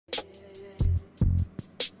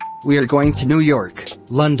we are going to New York,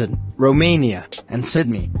 London, Romania, and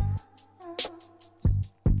Sydney.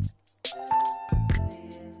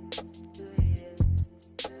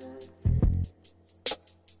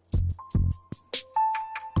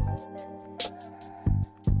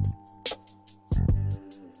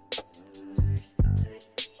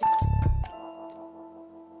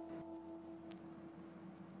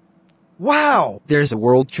 Wow! There's a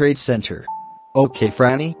World Trade Center. Okay,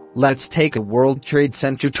 Franny, let's take a World Trade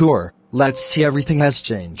Center tour. Let's see everything has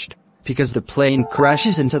changed. Because the plane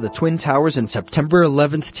crashes into the Twin Towers on September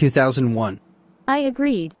 11th, 2001. I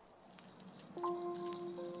agreed.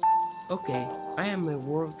 Okay, I am at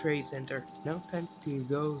World Trade Center. Now time to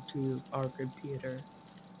go to our computer.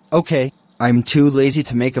 Okay, I'm too lazy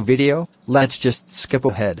to make a video, let's just skip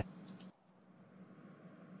ahead.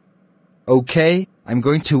 Okay, I'm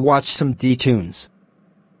going to watch some D-Tunes.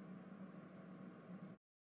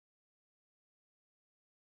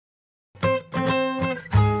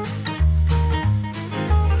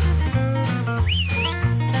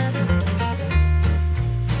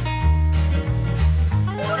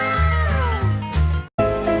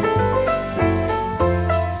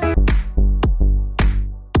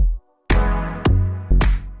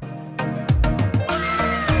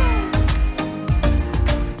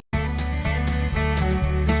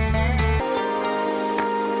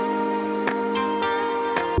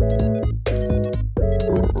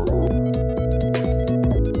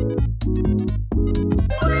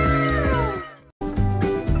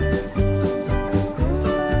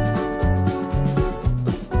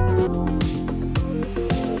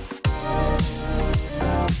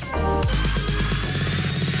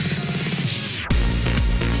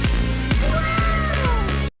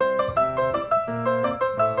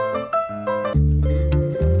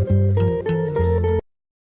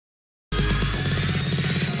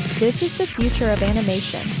 This is the future of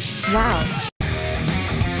animation. Wow.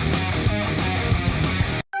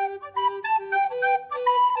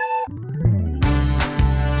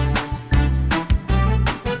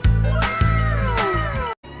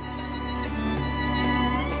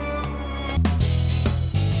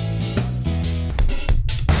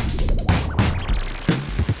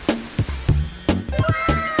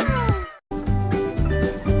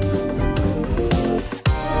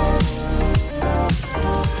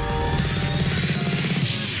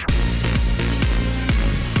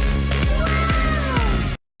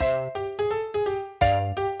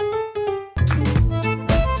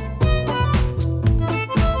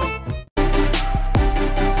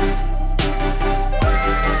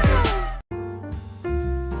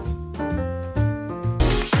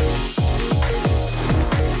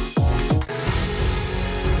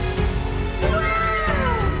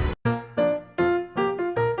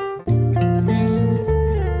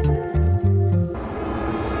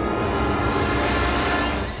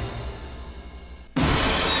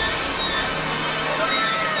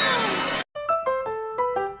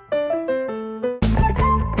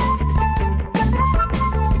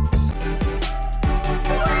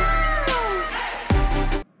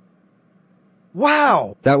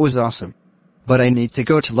 Wow! That was awesome. But I need to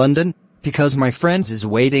go to London, because my friends is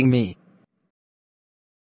waiting me.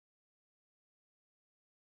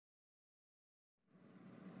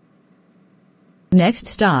 Next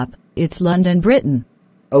stop, it's London, Britain.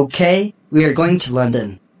 Okay, we are going to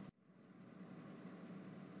London.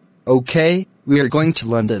 Okay, we are going to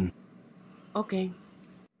London. Okay.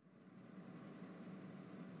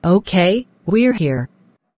 Okay, we're here.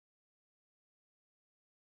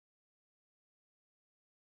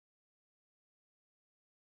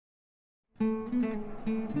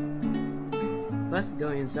 Let's go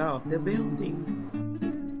inside of the building.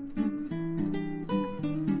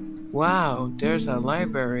 Wow, there's a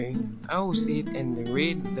library. I will sit and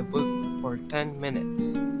read the book for 10 minutes.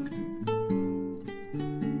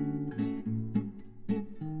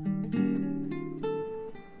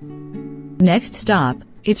 Next stop,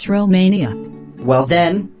 it's Romania. Well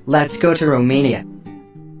then, let's go to Romania.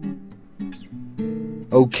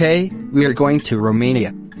 Okay, we are going to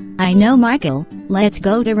Romania. I know, Michael, let's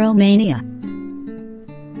go to Romania.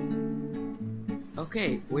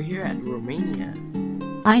 Okay, we're here at Romania.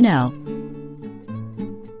 I know.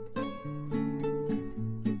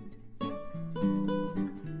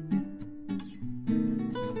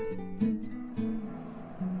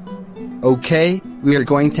 Okay, we are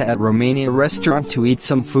going to a Romania restaurant to eat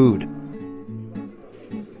some food.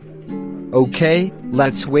 Okay,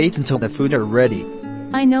 let's wait until the food are ready.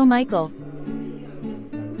 I know, Michael.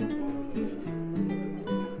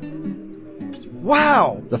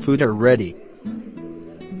 Wow! The food are ready.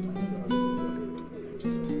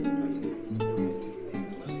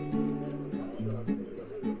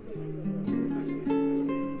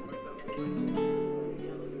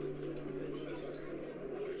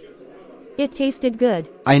 It tasted good.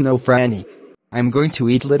 I know, Franny. I'm going to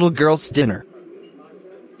eat little girl's dinner.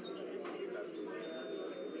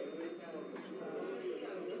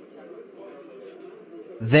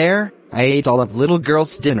 There, I ate all of little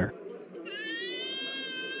girl's dinner.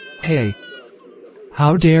 Hey.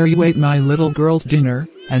 How dare you eat my little girl's dinner,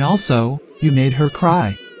 and also, you made her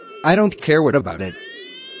cry. I don't care what about it.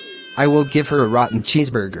 I will give her a rotten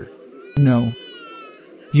cheeseburger. No.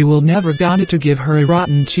 You will never get to give her a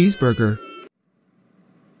rotten cheeseburger.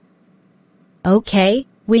 Okay,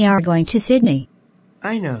 we are going to Sydney.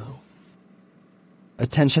 I know.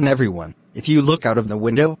 Attention everyone, if you look out of the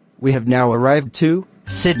window, we have now arrived to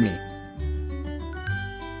Sydney.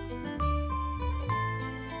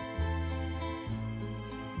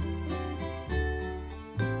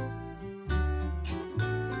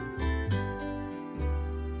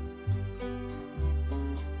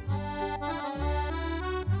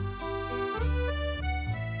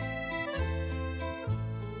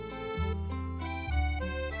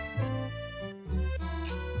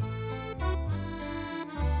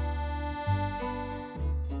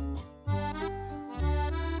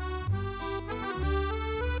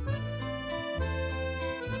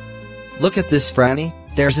 Look at this, Franny,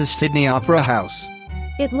 there's a Sydney Opera House.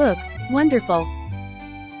 It looks wonderful.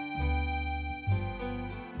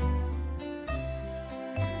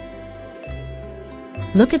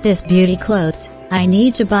 Look at this beauty clothes, I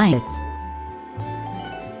need to buy it.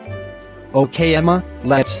 Okay, Emma,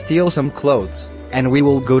 let's steal some clothes, and we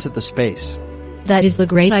will go to the space. That is the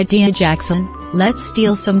great idea, Jackson. Let's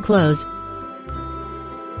steal some clothes.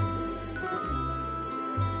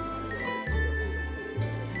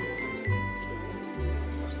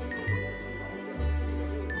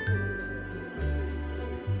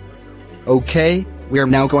 Okay, we are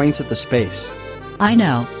now going to the space. I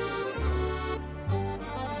know.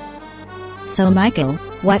 So Michael,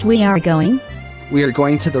 what we are going? We are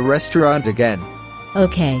going to the restaurant again.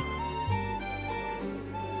 Okay.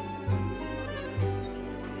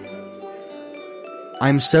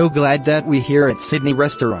 I'm so glad that we here at Sydney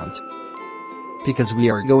Restaurant. Because we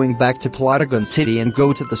are going back to Plotagon City and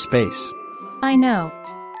go to the space. I know.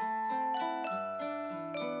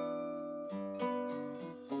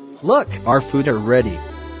 Look, our food are ready.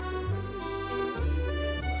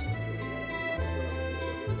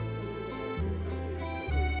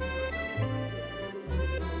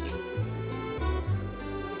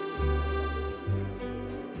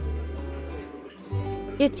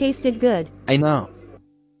 It tasted good. I know.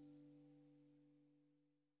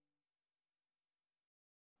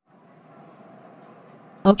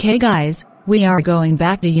 Okay guys, we are going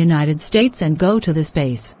back to United States and go to the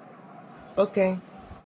space. Okay.